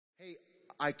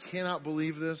I cannot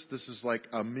believe this. This is like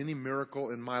a mini miracle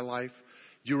in my life.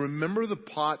 Do you remember the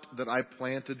pot that I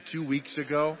planted 2 weeks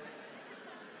ago?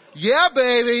 Yeah,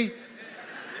 baby.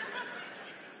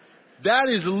 That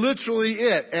is literally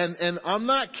it. And I'm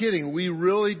not kidding. We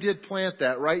really did plant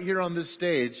that right here on this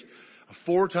stage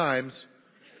 4 times.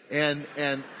 And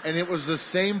it was the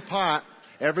same pot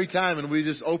every time. And we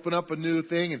just open up a new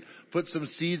thing and put some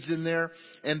seeds in there.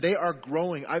 And they are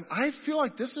growing. I feel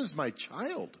like this is my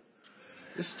child.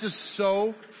 It's just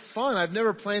so fun. I've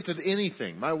never planted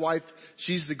anything. My wife,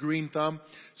 she's the green thumb.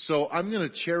 So I'm going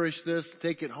to cherish this,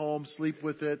 take it home, sleep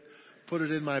with it, put it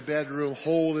in my bedroom,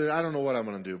 hold it. I don't know what I'm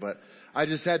going to do, but I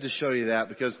just had to show you that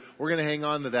because we're going to hang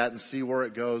on to that and see where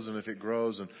it goes and if it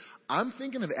grows. And I'm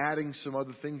thinking of adding some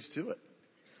other things to it.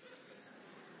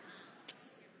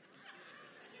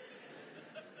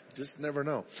 Just never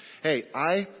know. Hey,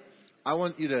 I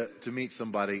want you to meet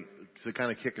somebody to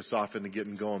kind of kick us off into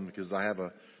getting going, because I have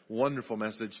a wonderful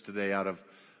message today out of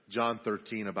John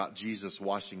 13 about Jesus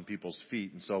washing people's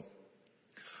feet. And so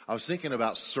I was thinking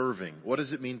about serving. What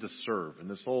does it mean to serve? And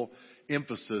this whole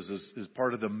emphasis is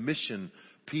part of the mission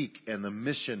peak and the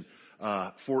mission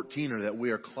 14er that we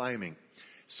are climbing.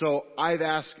 So I've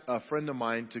asked a friend of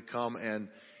mine to come, and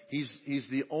he's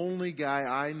the only guy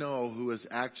I know who has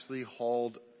actually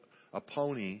hauled a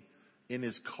pony in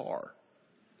his car.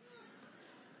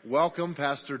 Welcome,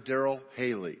 Pastor Daryl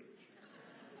Haley.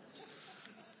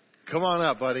 Come on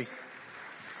up, buddy.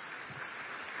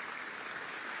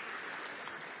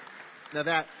 Now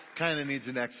that kind of needs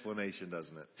an explanation,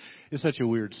 doesn't it? It's such a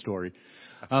weird story.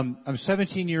 I'm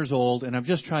 17 years old, and I'm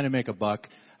just trying to make a buck.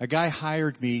 A guy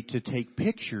hired me to take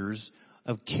pictures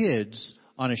of kids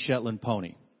on a Shetland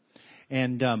pony.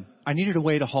 And I needed a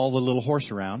way to haul the little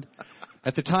horse around.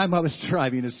 At the time, I was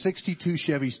driving a 62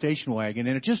 Chevy station wagon,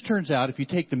 and it just turns out if you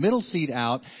take the middle seat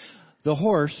out, the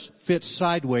horse fits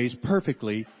sideways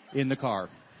perfectly in the car.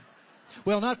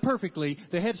 Well, not perfectly.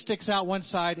 The head sticks out one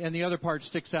side, and the other part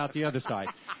sticks out the other side.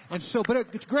 And so, but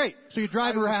it's great. So you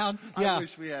drive around. I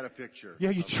wish we had a picture. Yeah,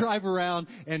 you drive around,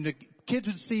 and the kids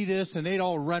would see this, and they'd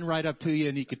all run right up to you,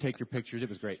 and you could take your pictures. It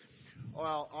was great.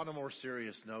 Well, on a more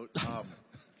serious note,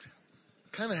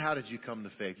 kind of how did you come to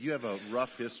faith? You have a rough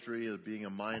history of being a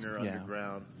miner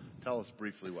underground. Tell us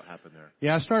briefly what happened there.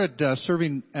 Yeah, I started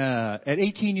serving at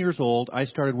 18 years old. I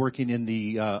started working in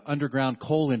the underground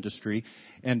coal industry,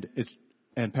 and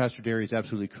Pastor Derry is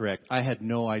absolutely correct. I had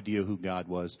no idea who God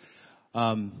was,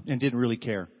 and didn't really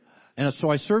care. And so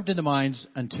I served in the mines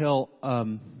until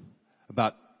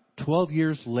about 12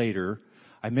 years later.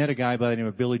 I met a guy by the name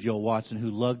of Billy Joel Watson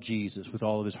who loved Jesus with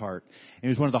all of his heart. And he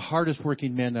was one of the hardest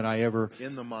working men that I ever...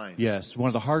 In the mine. Yes, one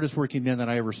of the hardest working men that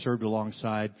I ever served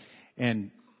alongside.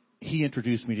 And he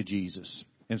introduced me to Jesus.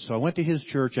 And so I went to his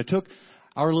church. I took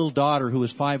our little daughter, who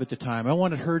was 5 at the time. I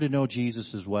wanted her to know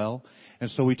Jesus as well.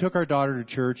 And so we took our daughter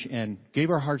to church and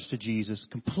gave our hearts to Jesus,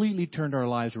 completely turned our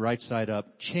lives right side up,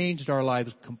 changed our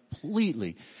lives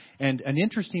completely. And an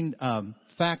interesting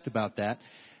fact about that,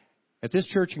 at this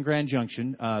church in Grand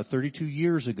Junction, 32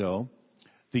 years ago,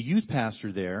 the youth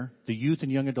pastor there, the youth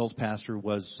and young adult pastor,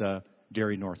 was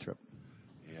Derry Northrup.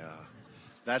 Yeah,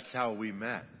 that's how we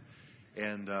met.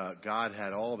 And God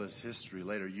had all this history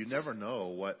later. You never know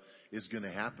what is going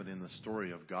to happen in the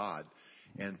story of God.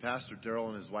 And Pastor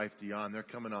Daryl and his wife, Dion, they're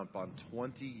coming up on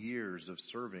 20 years of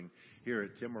serving here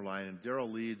at Timberline. And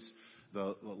Daryl leads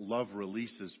the Love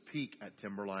Releases Peak at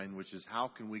Timberline, which is how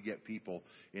can we get people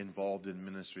involved in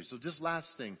ministry. So just last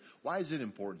thing, why is it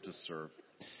important to serve?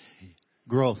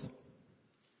 Growth.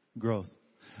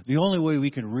 The only way we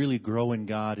can really grow in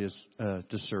God is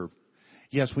to serve.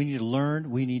 Yes, we need to learn,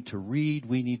 we need to read,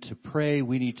 we need to pray,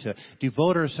 we need to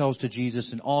devote ourselves to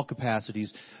Jesus in all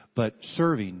capacities, but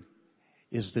serving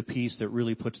is the piece that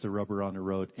really puts the rubber on the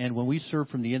road. And when we serve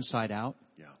from the inside out,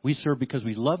 we serve because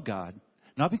we love God.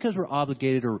 Not because we're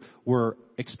obligated or we're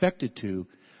expected to,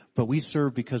 but we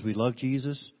serve because we love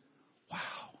Jesus. Wow.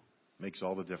 Makes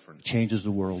all the difference. Changes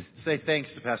the world. Say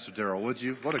thanks to Pastor Daryl, would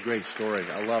you? What a great story.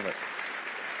 I love it.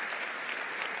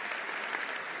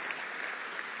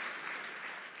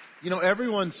 You know,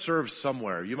 everyone serves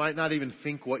somewhere. You might not even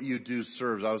think what you do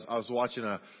serves. I was watching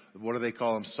what do they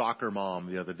call them, soccer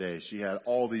mom the other day. She had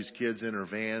all these kids in her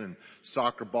van and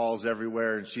soccer balls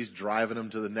everywhere, and she's driving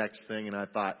them to the next thing. And I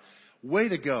thought, way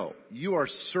to go. You are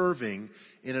serving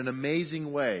in an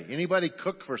amazing way. Anybody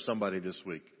cook for somebody this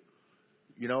week?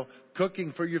 You know,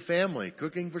 cooking for your family,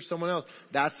 cooking for someone else.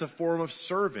 That's a form of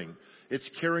serving. It's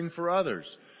caring for others.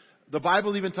 The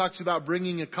Bible even talks about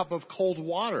bringing a cup of cold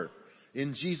water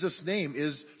in Jesus' name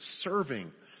is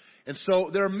serving. And so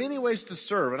there are many ways to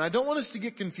serve, and I don't want us to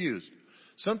get confused.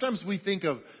 Sometimes we think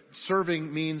of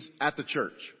serving means at the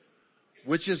church,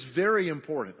 which is very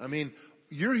important. I mean,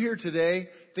 you're here today.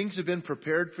 Things have been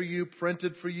prepared for you,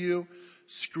 printed for you.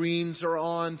 Screens are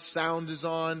on, sound is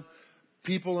on.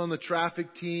 People on the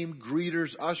traffic team,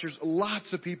 greeters, ushers,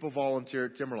 lots of people volunteer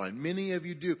at Timberline. Many of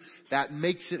you do. That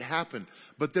makes it happen.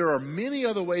 But there are many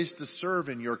other ways to serve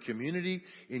in your community,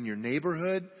 in your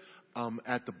neighborhood,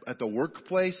 at the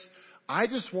workplace. I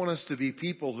just want us to be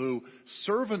people who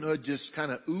servanthood just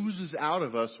kind of oozes out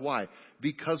of us. Why?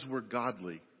 Because we're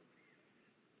godly.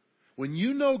 When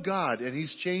you know God and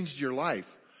He's changed your life,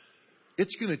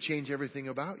 it's going to change everything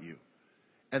about you.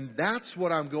 And that's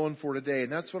what I'm going for today.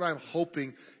 And that's what I'm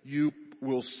hoping you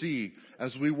will see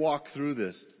as we walk through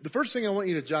this. The first thing I want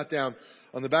you to jot down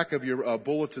on the back of your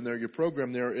bulletin there, your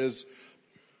program there, is,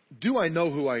 do I know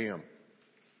who I am?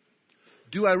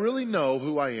 Do I really know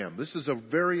who I am? This is a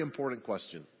very important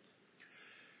question.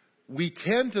 We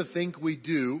tend to think we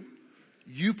do.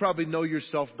 You probably know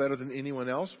yourself better than anyone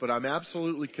else, but I'm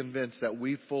absolutely convinced that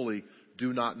we fully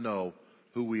do not know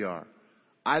who we are.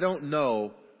 I don't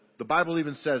know. The Bible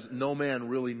even says no man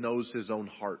really knows his own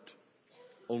heart.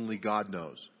 Only God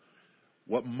knows.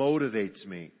 What motivates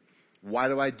me? Why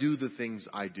do I do the things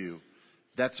I do?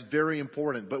 That's very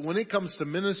important. But when it comes to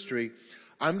ministry,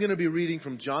 I'm going to be reading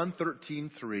from John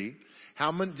 13:3.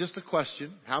 Just a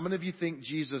question. How many of you think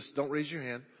Jesus, don't raise your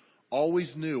hand,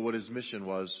 always knew what His mission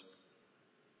was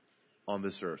on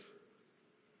this earth?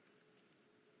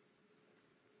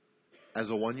 As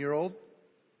a 1-year-old?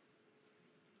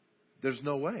 There's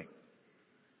no way.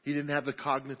 He didn't have the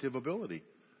cognitive ability.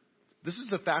 This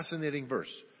is a fascinating verse.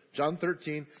 John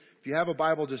 13. If you have a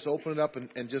Bible, just open it up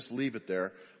and just leave it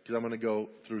there, because I'm going to go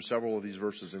through several of these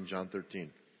verses in John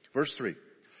 13. Verse 3.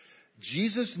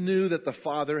 Jesus knew that the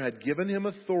Father had given Him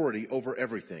authority over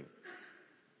everything.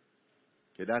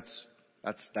 Okay,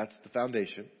 that's the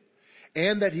foundation.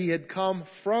 And that He had come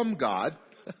from God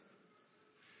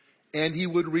and He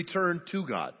would return to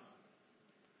God.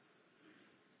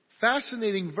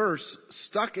 Fascinating verse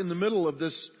stuck in the middle of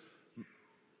this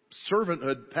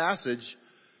servanthood passage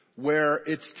where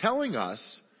it's telling us,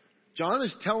 John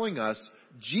is telling us,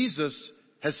 Jesus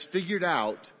has figured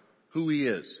out who He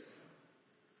is.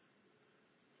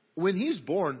 When He's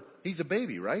born, He's a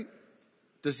baby, right?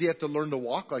 Does He have to learn to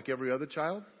walk like every other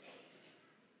child?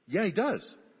 Yeah, He does.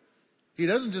 He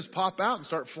doesn't just pop out and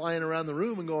start flying around the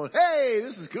room and going, hey,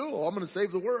 this is cool, I'm going to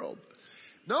save the world.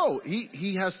 No,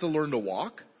 he has to learn to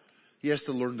walk. He has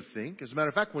to learn to think. As a matter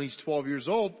of fact, when he's 12 years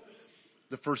old,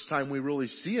 the first time we really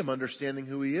see him understanding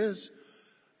who he is,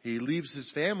 he leaves his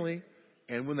family,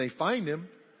 and when they find him,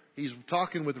 he's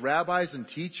talking with rabbis and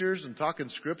teachers and talking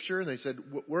scripture, and they said,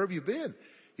 where have you been?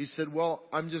 He said, well,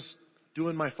 I'm just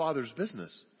doing my Father's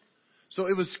business. So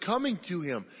it was coming to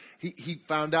him. He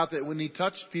found out that when he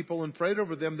touched people and prayed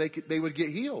over them, they would get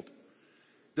healed.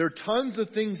 There are tons of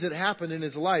things that happened in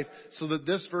his life so that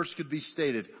this verse could be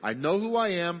stated. I know who I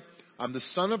am. I'm the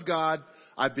Son of God.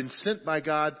 I've been sent by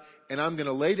God, and I'm going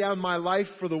to lay down my life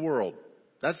for the world.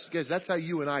 That's how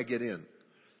you and I get in.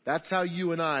 That's how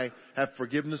you and I have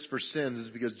forgiveness for sins, is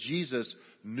because Jesus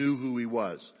knew who He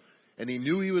was. And He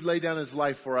knew He would lay down His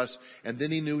life for us, and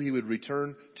then He knew He would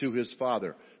return to His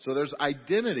Father. So there's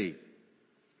identity,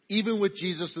 even with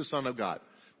Jesus, the Son of God.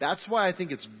 That's why I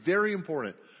think it's very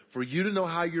important for you to know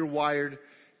how you're wired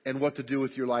and what to do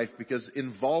with your life, because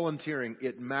in volunteering,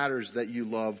 it matters that you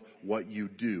love what you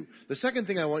do. The second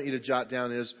thing I want you to jot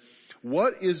down is,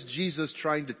 what is Jesus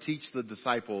trying to teach the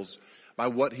disciples by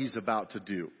what He's about to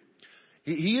do?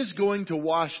 He is going to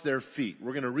wash their feet.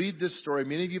 We're going to read this story.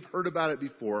 Many of you have heard about it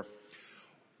before.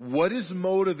 What is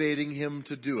motivating Him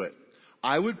to do it?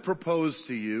 I would propose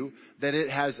to you that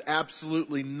it has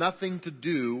absolutely nothing to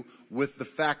do with the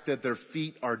fact that their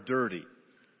feet are dirty.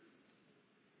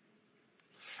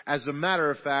 As a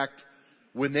matter of fact,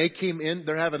 when they came in,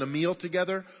 they're having a meal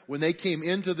together. When they came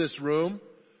into this room,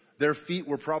 their feet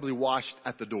were probably washed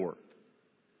at the door.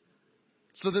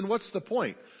 So then what's the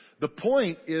point? The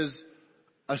point is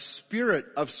a spirit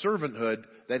of servanthood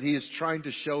that He is trying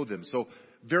to show them. So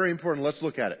very important. Let's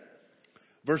look at it.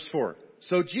 Verse 4.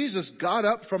 So Jesus got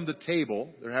up from the table.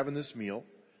 They're having this meal.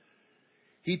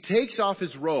 He takes off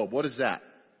His robe. What is that?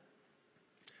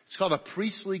 It's called a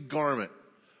priestly garment.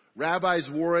 Rabbis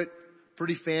wore it,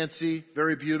 pretty fancy,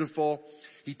 very beautiful.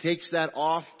 He takes that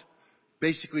off,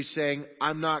 basically saying,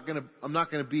 I'm not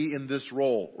gonna be in this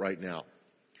role right now.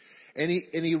 And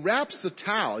he wraps the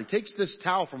towel. He takes this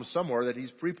towel from somewhere that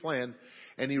he's pre-planned,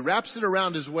 and he wraps it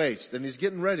around his waist, and he's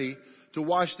getting ready to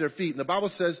wash their feet. And the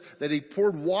Bible says that he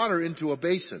poured water into a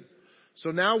basin.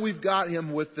 So now we've got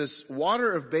him with this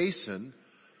water of basin,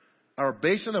 or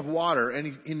basin of water,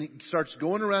 and he starts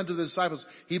going around to the disciples.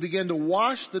 He began to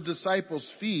wash the disciples'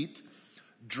 feet,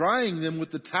 drying them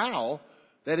with the towel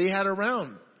that he had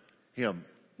around him.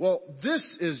 Well, this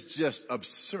is just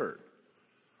absurd.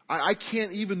 I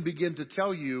can't even begin to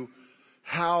tell you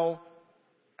how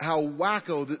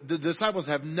wacko. The disciples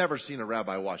have never seen a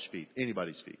rabbi wash feet,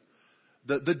 anybody's feet.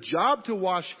 The job to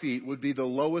wash feet would be the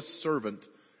lowest servant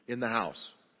in the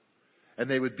house. And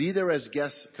they would be there as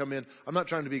guests come in. I'm not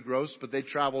trying to be gross, but they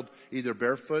traveled either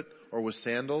barefoot or with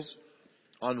sandals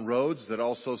on roads that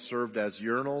also served as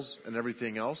urinals and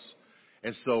everything else.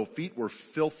 And so feet were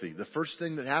filthy. The first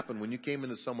thing that happened when you came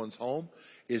into someone's home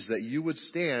is that you would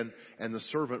stand and the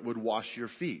servant would wash your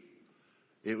feet.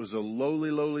 It was a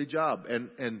lowly job.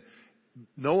 And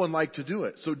no one liked to do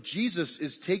it. So Jesus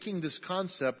is taking this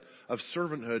concept of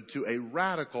servanthood to a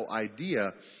radical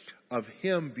idea of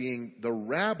him being the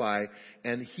rabbi,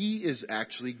 and he is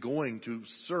actually going to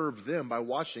serve them by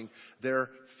washing their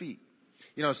feet.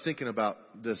 You know, I was thinking about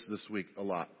this week a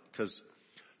lot, because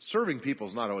serving people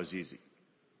is not always easy.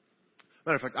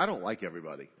 Matter of fact, I don't like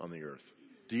everybody on the earth.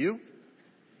 Do you?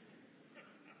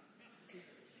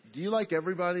 Do you like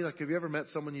everybody? Like, have you ever met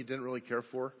someone you didn't really care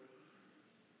for?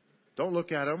 Don't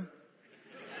look at them.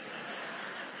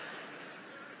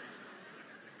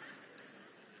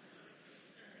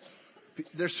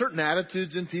 There's certain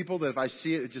attitudes in people that if I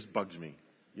see it, it just bugs me,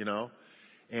 you know?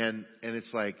 And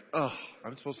it's like, oh,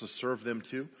 I'm supposed to serve them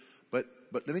too? But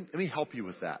let me help you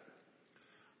with that.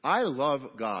 I love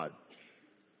God.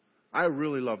 I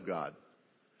really love God.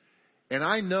 And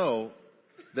I know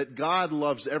that God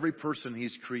loves every person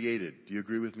He's created. Do you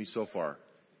agree with me so far?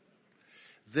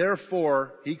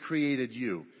 Therefore, He created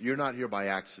you. You're not here by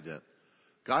accident.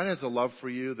 God has a love for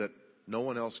you that no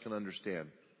one else can understand.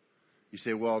 You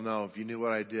say, well, no, if you knew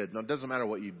what I did. No, it doesn't matter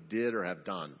what you did or have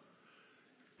done.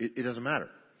 It doesn't matter.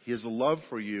 His love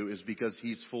for you is because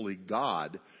He's fully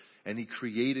God, and He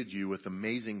created you with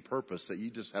amazing purpose that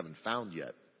you just haven't found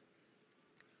yet.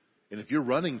 And if you're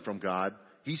running from God,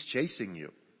 He's chasing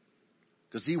you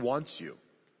because He wants you,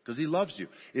 because He loves you.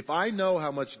 If I know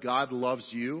how much God loves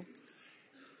you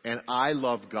and I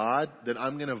love God, then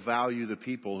I'm going to value the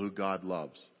people who God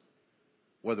loves,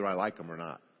 whether I like them or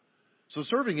not. So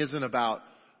serving isn't about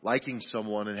liking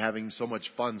someone and having so much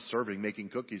fun serving, making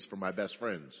cookies for my best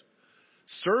friends.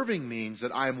 Serving means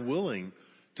that I'm willing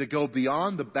to go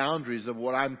beyond the boundaries of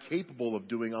what I'm capable of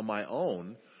doing on my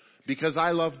own because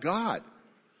I love God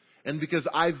and because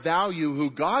I value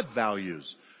who God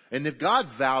values. And if God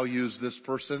values this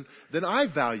person, then I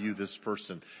value this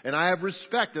person. And I have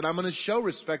respect, and I'm going to show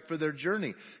respect for their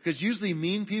journey. Because usually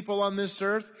mean people on this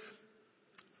earth,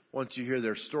 once you hear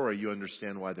their story, you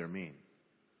understand why they're mean.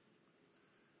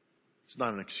 It's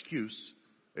not an excuse.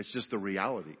 It's just the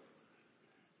reality.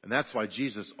 And that's why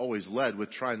Jesus always led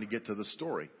with trying to get to the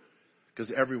story.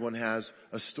 Because everyone has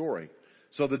a story.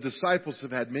 So the disciples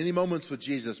have had many moments with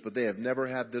Jesus, but they have never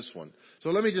had this one. So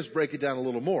let me just break it down a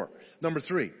little more. Number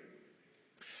 3.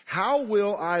 How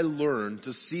will I learn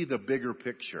to see the bigger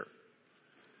picture?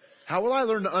 How will I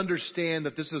learn to understand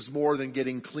that this is more than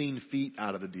getting clean feet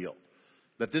out of the deal?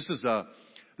 That this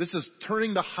is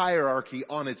turning the hierarchy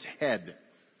on its head.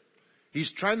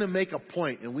 He's trying to make a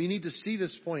point, and we need to see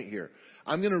this point here.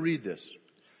 I'm going to read this.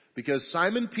 Because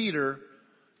Simon Peter,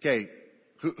 okay,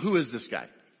 who is this guy?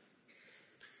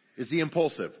 Is he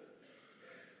impulsive?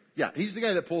 Yeah, he's the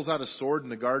guy that pulls out a sword in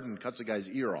the garden and cuts a guy's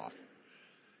ear off.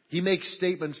 He makes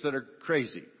statements that are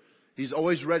crazy. He's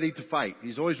always ready to fight.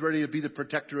 He's always ready to be the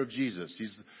protector of Jesus.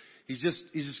 He's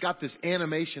just got this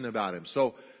animation about him.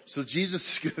 So Jesus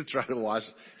is going to try to wash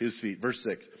his feet. Verse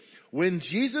 6. When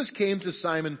Jesus came to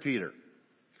Simon Peter,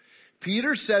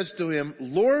 Peter says to him,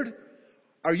 Lord,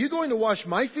 are you going to wash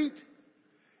my feet?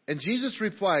 And Jesus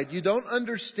replied, you don't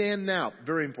understand now.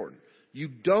 Very important. You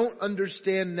don't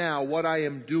understand now what I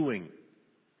am doing.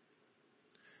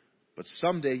 But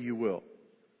someday you will.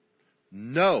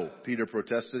 No, Peter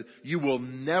protested. You will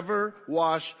never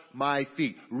wash my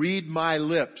feet. Read my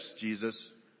lips, Jesus.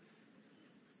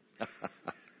 Do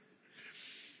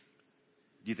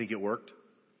you think it worked?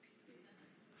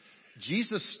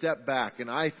 Jesus stepped back, and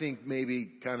I think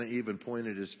maybe kind of even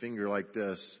pointed his finger like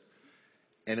this.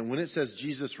 And when it says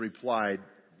Jesus replied,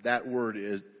 that word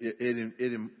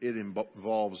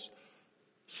involves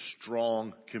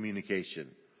strong communication.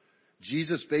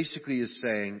 Jesus basically is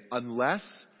saying, unless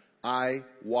I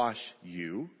wash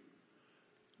you,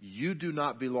 you do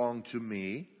not belong to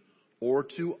me or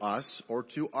to us or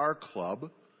to our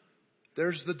club.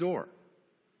 There's the door.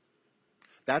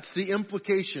 That's the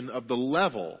implication of the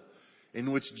level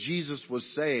in which Jesus was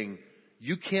saying,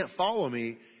 you can't follow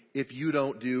me if you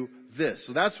don't do this.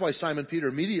 So that's why Simon Peter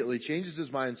immediately changes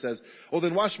his mind and says, oh,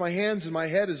 then wash my hands and my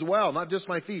head as well, not just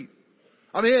my feet.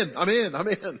 I'm in.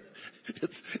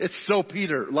 It's so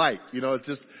Peter-like, it's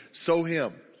just so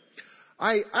him.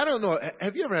 I don't know,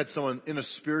 have you ever had someone in a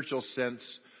spiritual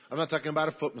sense, I'm not talking about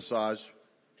a foot massage,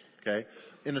 okay?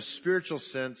 In a spiritual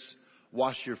sense,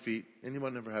 wash your feet.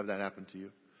 Anyone ever have that happen to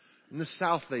you? In the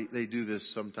South, they do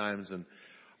this sometimes, and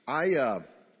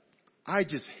I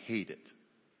just hate it.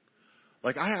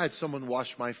 Like, I had someone wash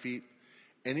my feet,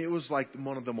 and it was like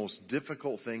one of the most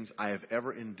difficult things I have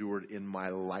ever endured in my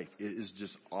life. It is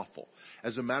just awful.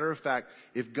 As a matter of fact,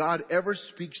 if God ever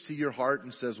speaks to your heart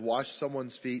and says, wash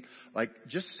someone's feet, like,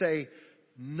 just say,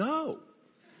 no.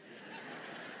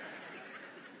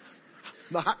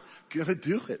 I'm not going to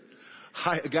do it.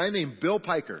 A guy named Bill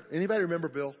Piker. Anybody remember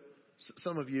Bill?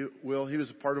 Some of you will. He was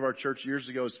a part of our church years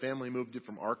ago. His family moved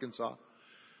from Arkansas.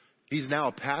 He's now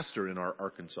a pastor in our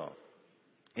Arkansas.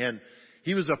 And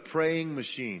he was a praying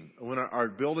machine. When our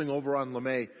building over on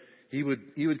LeMay, he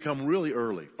would come really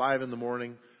early, 5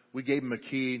 a.m. We gave him a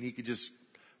key and he could just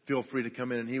feel free to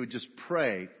come in, and he would just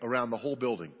pray around the whole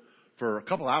building for a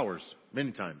couple hours,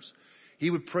 many times. He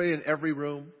would pray in every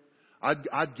room.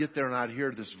 I'd get there and I'd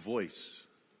hear this voice.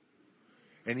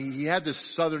 And he had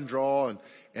this southern drawl,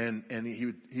 and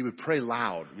he would pray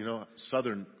loud,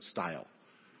 southern style.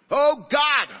 Oh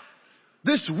God,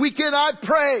 this weekend I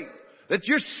pray that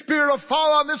your spirit will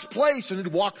fall on this place. And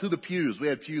he'd walk through the pews. We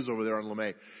had pews over there on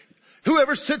LeMay.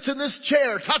 Whoever sits in this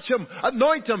chair, touch him,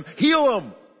 anoint him, heal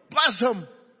him, bless him.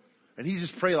 And he'd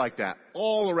just pray like that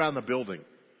all around the building.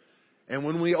 And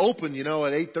when we opened, at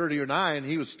 8:30 or 9,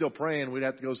 he was still praying. We'd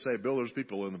have to go say, Bill, there's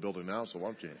people in the building now, so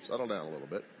why don't you settle down a little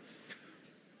bit.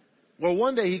 Well,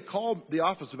 one day he called the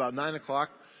office about 9 o'clock,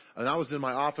 and I was in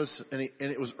my office, and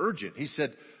it was urgent. He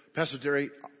said, Pastor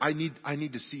Derry, I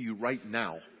need to see you right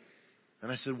now.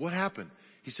 And I said, what happened?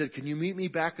 He said, can you meet me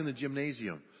back in the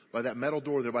gymnasium by that metal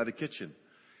door there by the kitchen?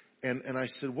 And I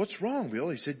said, what's wrong,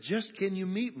 Bill? He said, just can you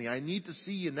meet me? I need to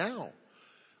see you now.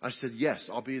 I said, yes,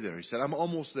 I'll be there. He said, I'm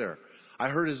almost there. I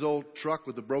heard his old truck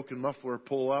with the broken muffler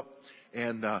pull up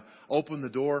and open the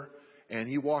door. And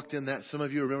he walked in that. Some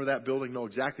of you remember that building, know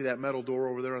exactly that metal door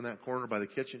over there on that corner by the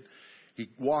kitchen. He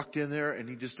walked in there and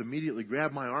he just immediately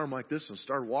grabbed my arm like this and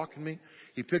started walking me.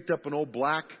 He picked up an old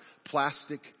black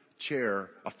plastic chair,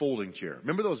 a folding chair.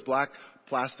 Remember those black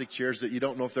plastic chairs that you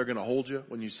don't know if they're going to hold you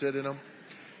when you sit in them?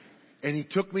 And he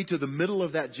took me to the middle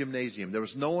of that gymnasium. There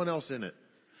was no one else in it.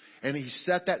 And he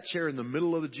set that chair in the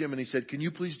middle of the gym and he said, can you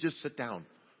please just sit down?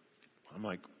 I'm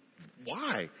like,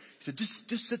 why? He said,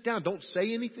 just sit down. Don't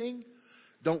say anything.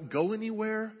 Don't go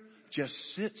anywhere. Just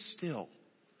sit still.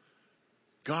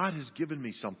 God has given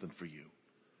me something for you.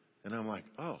 And I'm like,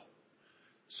 oh.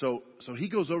 So he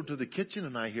goes over to the kitchen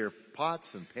and I hear pots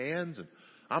and pans and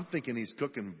I'm thinking he's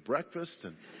cooking breakfast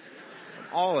and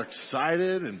I'm all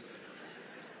excited. And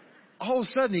all of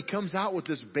a sudden he comes out with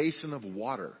this basin of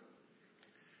water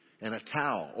and a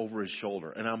towel over his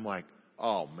shoulder. And I'm like,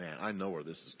 oh man, I know where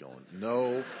this is going.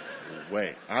 No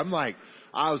way. I'm like,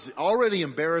 I was already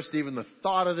embarrassed even the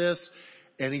thought of this.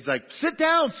 And he's like, sit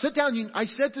down. I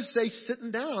said to stay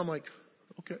sitting down. I'm like,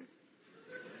 okay.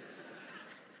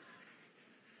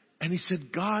 And he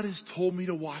said, God has told me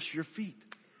to wash your feet.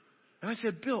 And I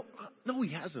said, Bill, no,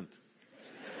 he hasn't.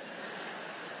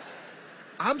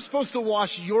 I'm supposed to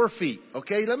wash your feet.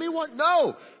 Okay.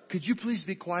 No. Could you please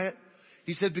be quiet?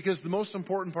 He said, because the most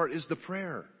important part is the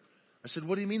prayer. I said,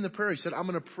 what do you mean the prayer? He said, I'm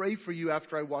going to pray for you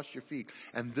after I wash your feet.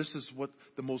 And this is what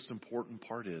the most important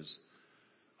part is.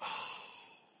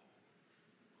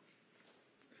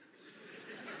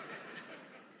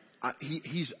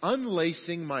 He's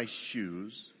unlacing my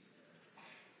shoes.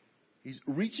 He's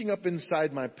reaching up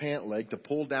inside my pant leg to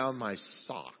pull down my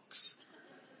socks.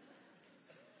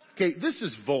 Okay, this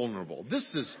is vulnerable. This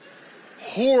is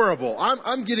horrible.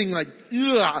 I'm getting like,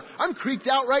 ugh. I'm creeped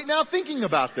out right now thinking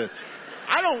about this.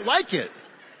 I don't like it.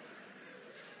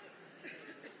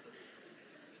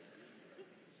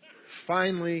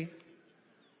 Finally,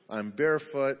 I'm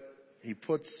barefoot. He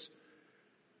puts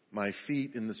my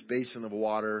feet in this basin of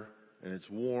water, and it's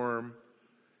warm,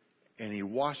 and he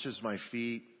washes my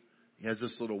feet. He has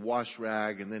this little wash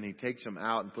rag, and then he takes them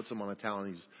out and puts them on a towel,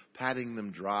 and he's patting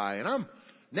them dry. And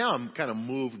I'm kind of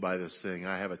moved by this thing.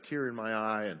 I have a tear in my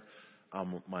eye,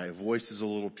 and my voice is a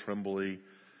little trembly,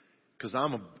 because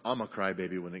I'm a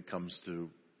crybaby when it comes to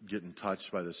getting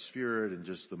touched by the Spirit and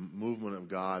just the movement of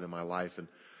God in my life.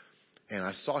 And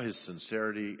I saw his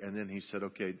sincerity, and then he said,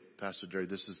 okay, Pastor Derry,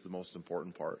 this is the most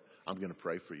important part. I'm going to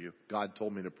pray for you. God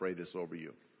told me to pray this over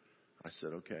you. I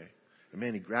said, okay. And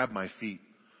man, he grabbed my feet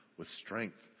with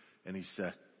strength, and he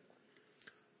said,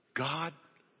 God,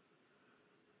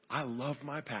 I love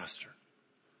my pastor,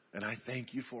 and I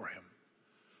thank you for him.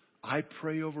 I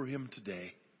pray over him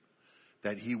today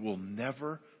that he will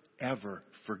never, ever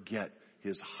forget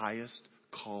his highest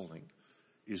calling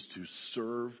is to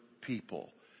serve people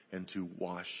and to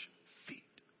wash feet.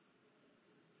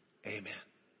 Amen.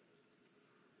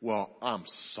 Well, I'm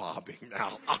sobbing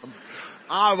now.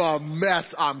 I'm a mess.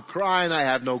 I'm crying. I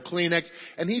have no Kleenex.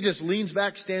 And he just leans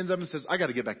back, stands up, and says, I got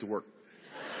to get back to work.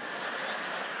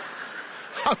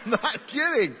 I'm not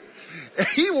kidding.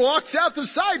 He walks out the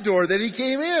side door that he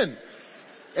came in.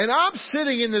 And I'm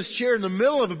sitting in this chair in the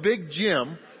middle of a big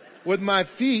gym with my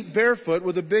feet barefoot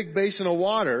with a big basin of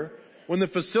water when the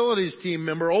facilities team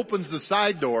member opens the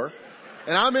side door.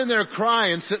 And I'm in there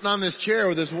crying, sitting on this chair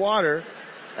with this water.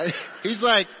 And he's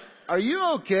like, are you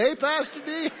okay, Pastor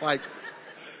D? I'm like,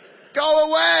 go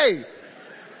away.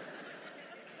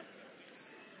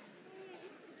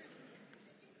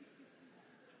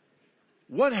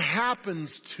 What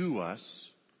happens to us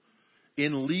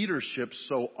in leadership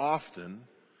so often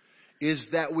is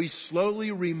that we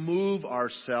slowly remove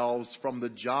ourselves from the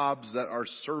jobs that are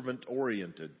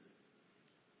servant-oriented.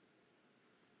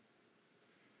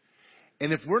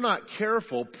 And if we're not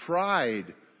careful, pride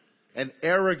and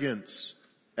arrogance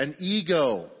and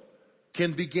ego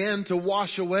can begin to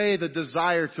wash away the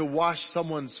desire to wash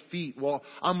someone's feet. Well,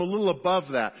 I'm a little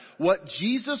above that. What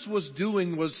Jesus was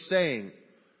doing was saying,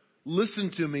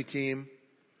 listen to me, team.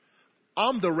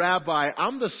 I'm the rabbi.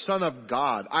 I'm the Son of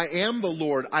God. I am the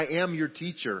Lord. I am your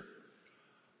teacher.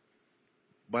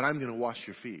 But I'm going to wash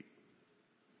your feet.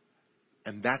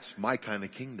 And that's my kind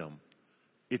of kingdom.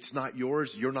 It's not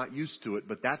yours. You're not used to it.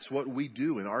 But that's what we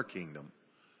do in our kingdom.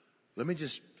 Let me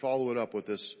just follow it up with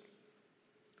this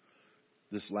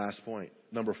last point.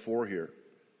 Number 4 here.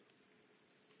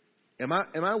 Am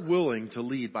I willing to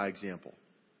lead by example?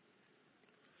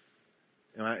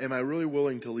 Am I really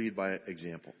willing to lead by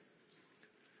example?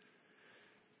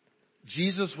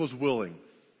 Jesus was willing.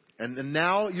 And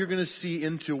now you're going to see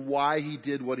into why he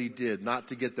did what he did, not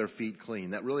to get their feet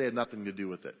clean. That really had nothing to do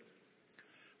with it.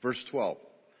 Verse 12.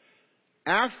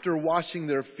 After washing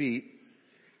their feet,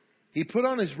 he put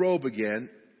on his robe again,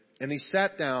 and he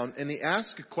sat down, and he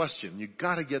asked a question. You've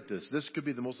got to get this. This could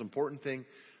be the most important thing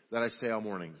that I say all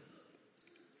morning.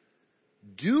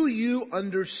 Do you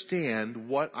understand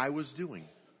what I was doing?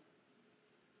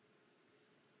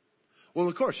 Well,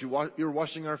 of course, you're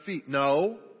washing our feet.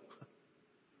 No,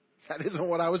 that isn't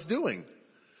what I was doing.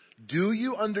 Do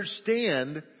you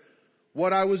understand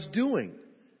what I was doing?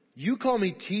 You call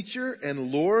me teacher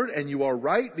and Lord, and you are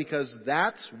right, because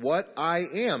that's what I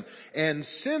am. And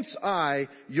since I,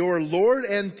 your Lord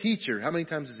and teacher, how many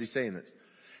times is he saying this?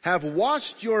 Have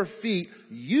washed your feet,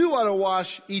 you ought to wash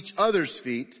each other's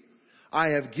feet.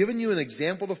 I have given you an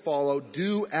example to follow.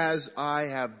 Do as I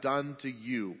have done to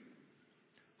you.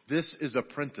 This is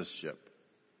apprenticeship.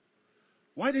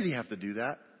 Why did he have to do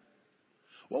that?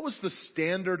 What was the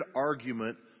standard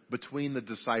argument between the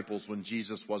disciples when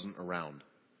Jesus wasn't around?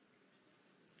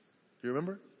 Do you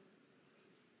remember?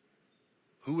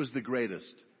 Who was the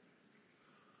greatest?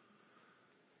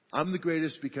 I'm the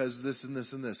greatest because this and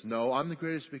this and this. No, I'm the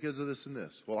greatest because of this and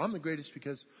this. Well, I'm the greatest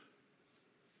because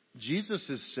Jesus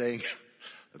is saying,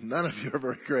 none of you are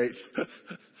very great.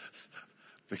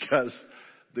 Because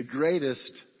the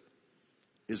greatest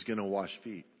is going to wash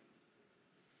feet.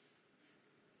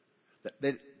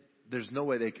 There's no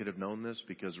way they could have known this,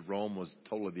 because Rome was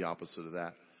totally the opposite of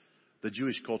that. The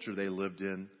Jewish culture they lived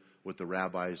in with the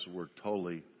rabbis were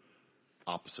totally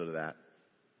opposite of that.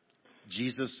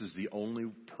 Jesus is the only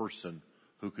person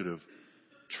who could have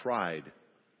tried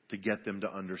to get them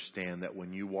to understand that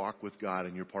when you walk with God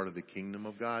and you're part of the kingdom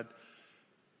of God,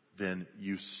 then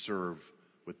you serve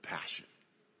with passion.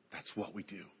 That's what we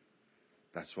do.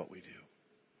 That's what we do.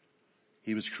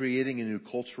 He was creating a new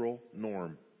cultural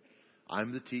norm.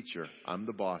 I'm the teacher. I'm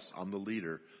the boss. I'm the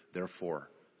leader. Therefore,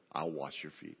 I'll wash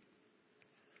your feet.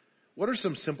 What are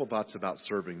some simple thoughts about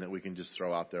serving that we can just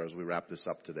throw out there as we wrap this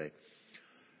up today?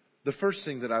 The first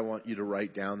thing that I want you to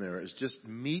write down there is just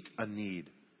meet a need.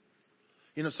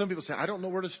 You know, some people say, I don't know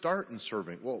where to start in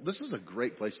serving. Well, this is a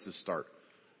great place to start.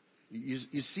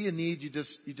 You see a need, you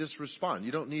just respond.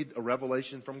 You don't need a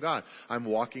revelation from God. I'm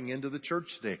walking into the church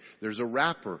today. There's a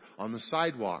wrapper on the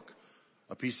sidewalk,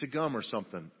 a piece of gum or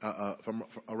something, from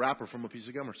a wrapper from a piece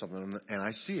of gum or something, and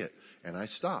I see it, and I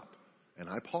stop, and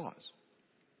I pause.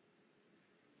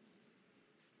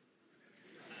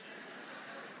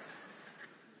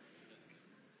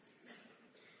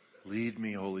 Lead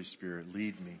me, Holy Spirit,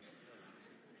 lead me.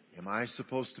 Am I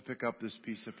supposed to pick up this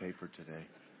piece of paper today?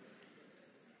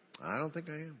 I don't think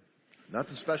I am.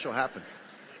 Nothing special happened.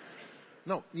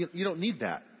 No, you don't need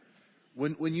that.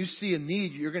 When you see a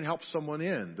need, you're going to help someone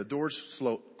in. The door's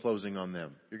closing on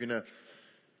them. You're going to,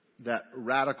 that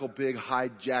radical big high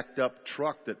jacked up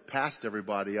truck that passed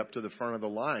everybody up to the front of the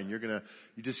line,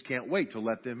 you just can't wait to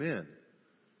let them in.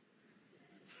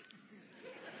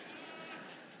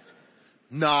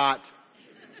 Not.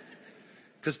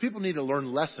 Because people need to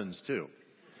learn lessons too.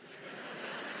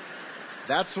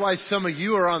 That's why some of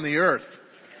you are on the earth.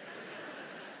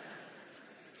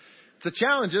 It's a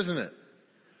challenge, isn't it?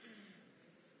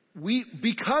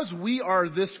 Because we are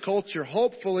this culture,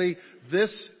 hopefully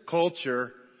this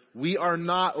culture, we are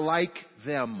not like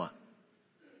them.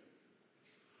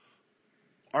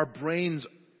 Our brains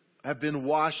have been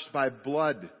washed by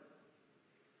blood.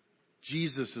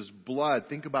 Jesus' blood.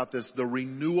 Think about this. The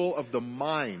renewal of the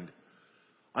mind.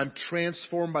 I'm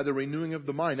transformed by the renewing of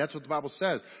the mind. That's what the Bible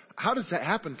says. How does that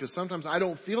happen? Because sometimes I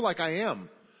don't feel like I am.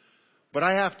 But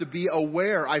I have to be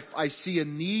aware. I see a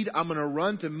need. I'm going to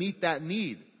run to meet that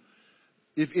need.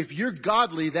 If you're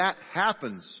godly, that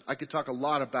happens. I could talk a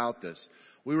lot about this.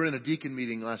 We were in a deacon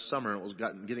meeting last summer, and it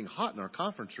was getting hot in our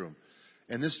conference room.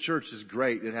 And this church is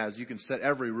great. You can set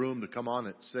every room to come on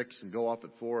at 6 and go off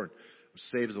at 4. And it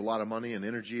saves a lot of money and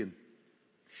energy.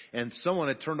 And someone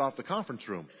had turned off the conference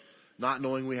room, not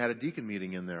knowing we had a deacon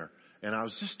meeting in there. And I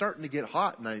was just starting to get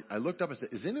hot. And I looked up and said,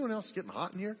 is anyone else getting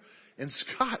hot in here? And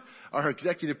Scott, our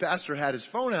executive pastor, had his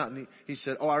phone out. And he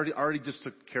said, I already just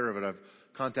took care of it. I've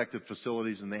contacted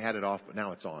facilities and they had it off, but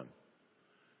now it's on.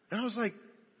 And I was like,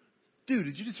 dude,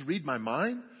 did you just read my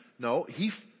mind? No,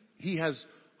 he has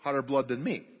hotter blood than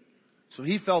me. So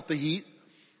he felt the heat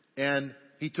and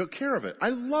he took care of it. I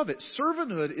love it.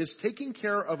 Servanthood is taking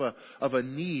care of a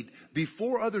need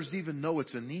before others even know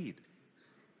it's a need.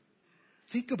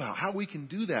 Think about how we can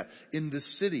do that in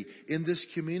this city, in this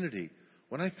community.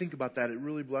 When I think about that, it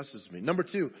really blesses me. Number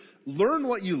 2, learn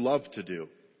what you love to do.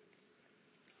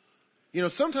 You know,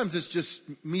 sometimes it's just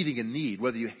meeting a need,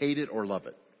 whether you hate it or love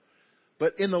it.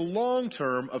 But in the long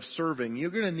term of serving,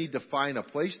 you're going to need to find a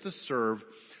place to serve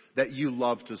that you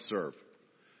love to serve.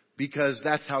 Because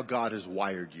that's how God has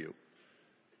wired you.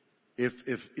 If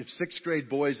 6th grade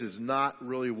boys is not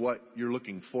really what you're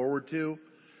looking forward to,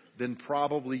 then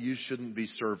probably you shouldn't be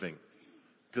serving.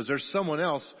 Because there's someone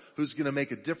else who's going to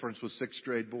make a difference with 6th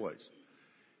grade boys.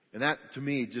 And that, to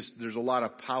me, there's a lot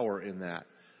of power in that.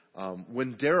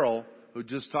 When Daryl, who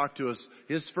just talked to us,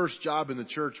 his first job in the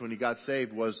church when he got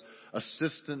saved was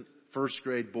assistant 1st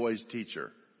grade boys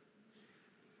teacher.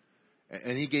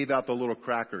 And he gave out the little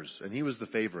crackers. And he was the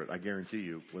favorite, I guarantee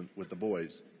you, with the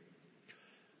boys.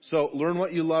 So learn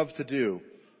what you love to do.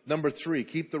 Number 3,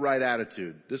 keep the right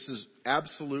attitude. This is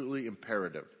absolutely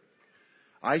imperative.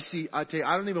 I tell you,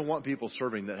 I don't even want people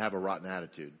serving that have a rotten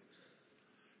attitude.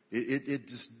 It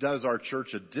just does our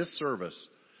church a disservice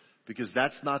because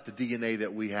that's not the DNA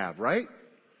that we have, right?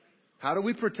 How do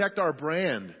we protect our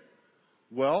brand?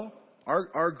 Well,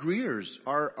 our greeters,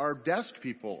 our desk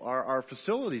people, our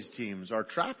facilities teams, our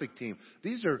traffic team.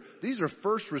 These are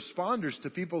first responders to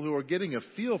people who are getting a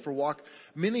feel for walk.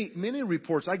 Many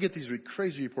reports, I get these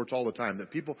crazy reports all the time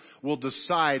that people will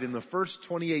decide in the first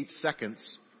 28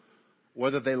 seconds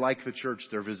whether they like the church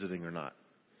they're visiting or not.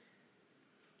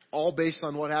 All based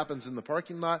on what happens in the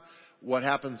parking lot, what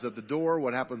happens at the door,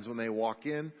 what happens when they walk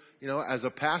in. You know, as a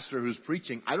pastor who's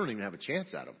preaching, I don't even have a chance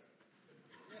at them.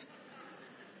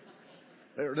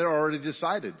 They're already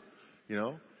decided, you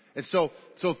know. And so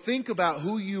think about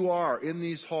who you are in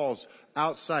these halls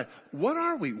outside. What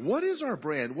are we? What is our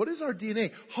brand? What is our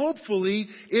DNA? Hopefully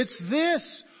it's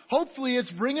this. Hopefully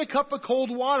it's bring a cup of cold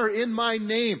water in my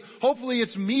name. Hopefully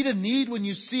it's meet a need when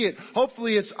you see it.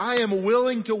 Hopefully it's I am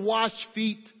willing to wash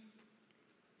feet.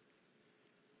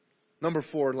 Number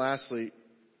 4, lastly,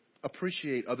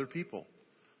 appreciate other people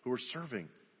who are serving.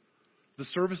 The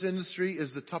service industry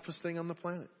is the toughest thing on the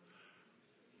planet.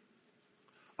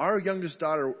 Our youngest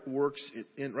daughter works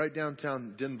in right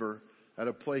downtown Denver at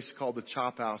a place called the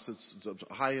Chop House. It's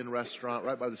a high-end restaurant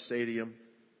right by the stadium.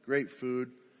 Great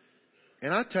food.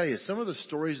 And I tell you, some of the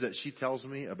stories that she tells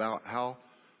me about how,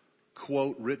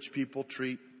 quote, rich people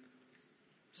treat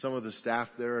some of the staff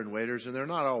there and waiters, and they're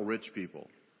not all rich people.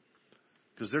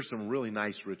 Because there's some really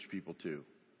nice rich people too.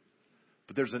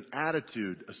 But there's an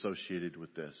attitude associated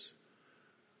with this.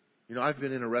 You know, I've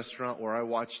been in a restaurant where I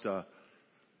watched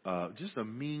just a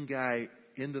mean guy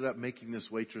ended up making this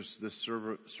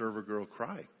server girl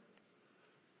cry.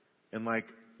 And like,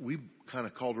 we kind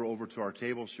of called her over to our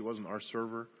table. She wasn't our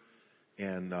server.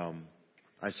 And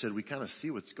I said, we kind of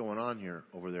see what's going on here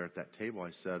over there at that table.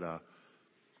 I said,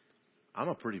 I'm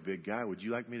a pretty big guy. Would you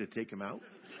like me to take him out?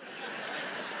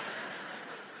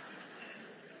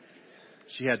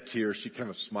 She had tears. She kind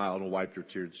of smiled and wiped her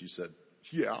tears. She said,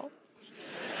 yeah.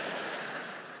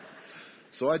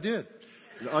 So I did.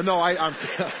 Oh, no, I'm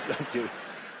kidding.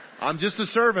 I'm just a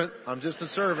servant.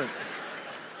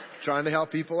 Trying to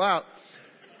help people out.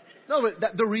 No,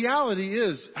 but the reality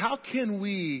is, how can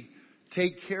we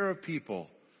take care of people,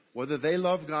 whether they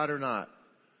love God or not?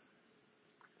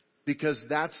 Because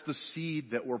that's the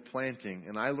seed that we're planting.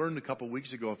 And I learned a couple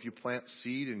weeks ago, if you plant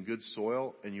seed in good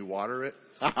soil and you water it,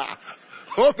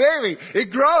 oh baby,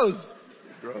 it grows.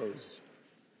 It grows.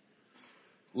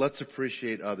 Let's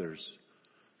appreciate others.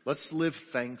 Let's live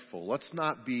thankful. Let's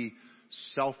not be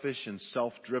selfish and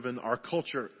self-driven. Our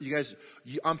culture, you guys,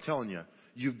 I'm telling you,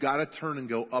 you've got to turn and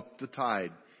go up the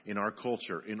tide in our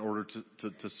culture in order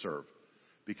to serve.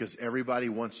 Because everybody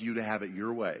wants you to have it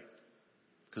your way.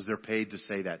 Because they're paid to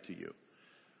say that to you.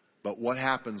 But what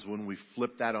happens when we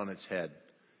flip that on its head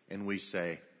and we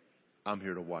say, I'm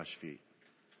here to wash feet?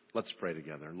 Let's pray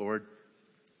together. Lord,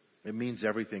 it means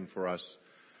everything for us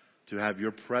to have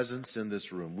your presence in this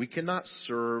room. We cannot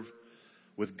serve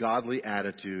with godly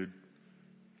attitude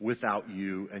without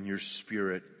you and your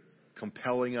Spirit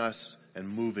compelling us and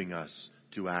moving us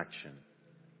to action.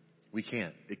 We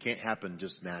can't. It can't happen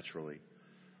just naturally.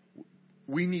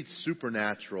 We need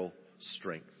supernatural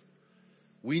strength.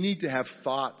 We need to have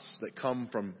thoughts that come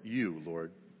from you,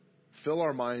 Lord. Fill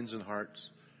our minds and hearts.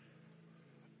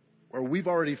 Or we've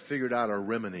already figured out a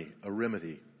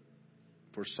remedy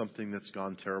for something that's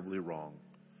gone terribly wrong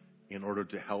in order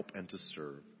to help and to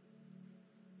serve.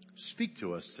 Speak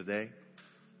to us today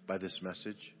by this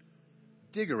message.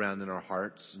 Dig around in our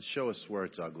hearts and show us where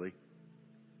it's ugly.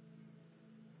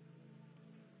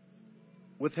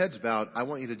 With heads bowed, I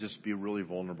want you to just be really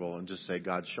vulnerable and just say,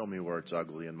 God, show me where it's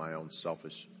ugly in my own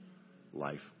selfish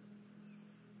life.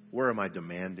 Where am I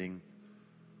demanding?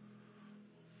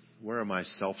 Where am I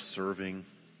self-serving?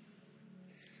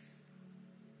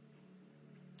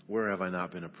 Where have I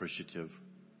not been appreciative?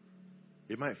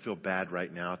 It might feel bad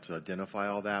right now to identify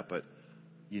all that, but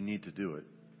you need to do it.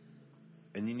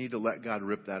 And you need to let God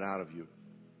rip that out of you.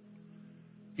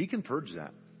 He can purge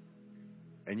that.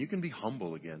 And you can be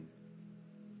humble again.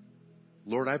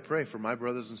 Lord, I pray for my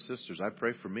brothers and sisters. I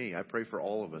pray for me. I pray for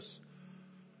all of us.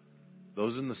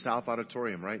 Those in the South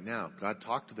Auditorium right now, God,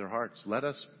 talk to their hearts. Let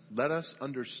us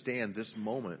understand this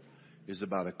moment is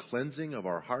about a cleansing of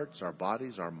our hearts, our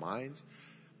bodies, our minds,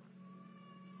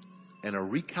 and a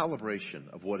recalibration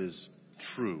of what is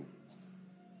true.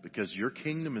 Because your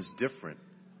kingdom is different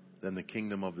than the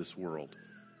kingdom of this world.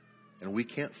 And we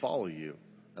can't follow you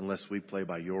unless we play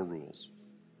by your rules.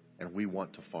 And we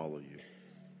want to follow you.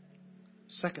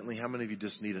 Secondly, how many of you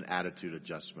just need an attitude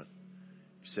adjustment?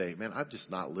 You say, man, I've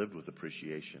just not lived with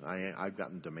appreciation. I've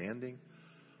gotten demanding.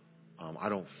 I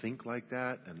don't think like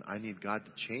that, and I need God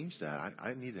to change that.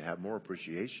 I need to have more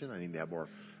appreciation. I need to have more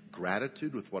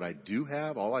gratitude with what I do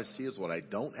have. All I see is what I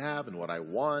don't have and what I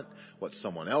want, what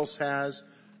someone else has.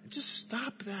 And just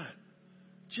stop that.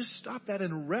 Just stop that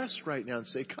and rest right now and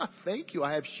say, God, thank you.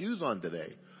 I have shoes on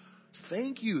today.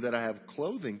 Thank you that I have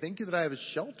clothing. Thank you that I have a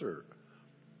shelter.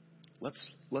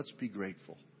 Let's be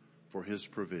grateful for His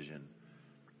provision.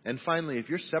 And finally, if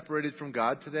you're separated from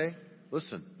God today,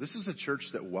 listen, this is a church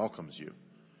that welcomes you.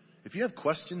 If you have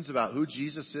questions about who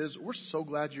Jesus is, we're so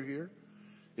glad you're here.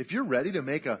 If you're ready to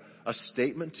make a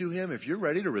statement to Him, if you're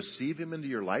ready to receive Him into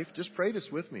your life, just pray this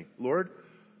with me. Lord,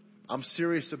 I'm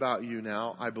serious about you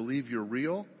now. I believe you're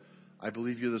real. I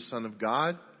believe you're the Son of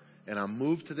God. And I'm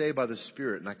moved today by the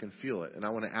Spirit, and I can feel it. And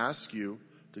I want to ask you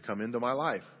to come into my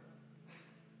life.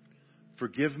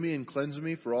 Forgive me and cleanse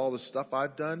me for all the stuff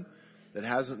I've done that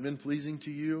hasn't been pleasing to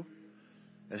you.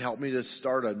 And help me to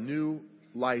start a new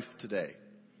life today.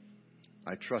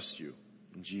 I trust you.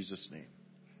 In Jesus' name.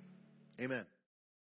 Amen.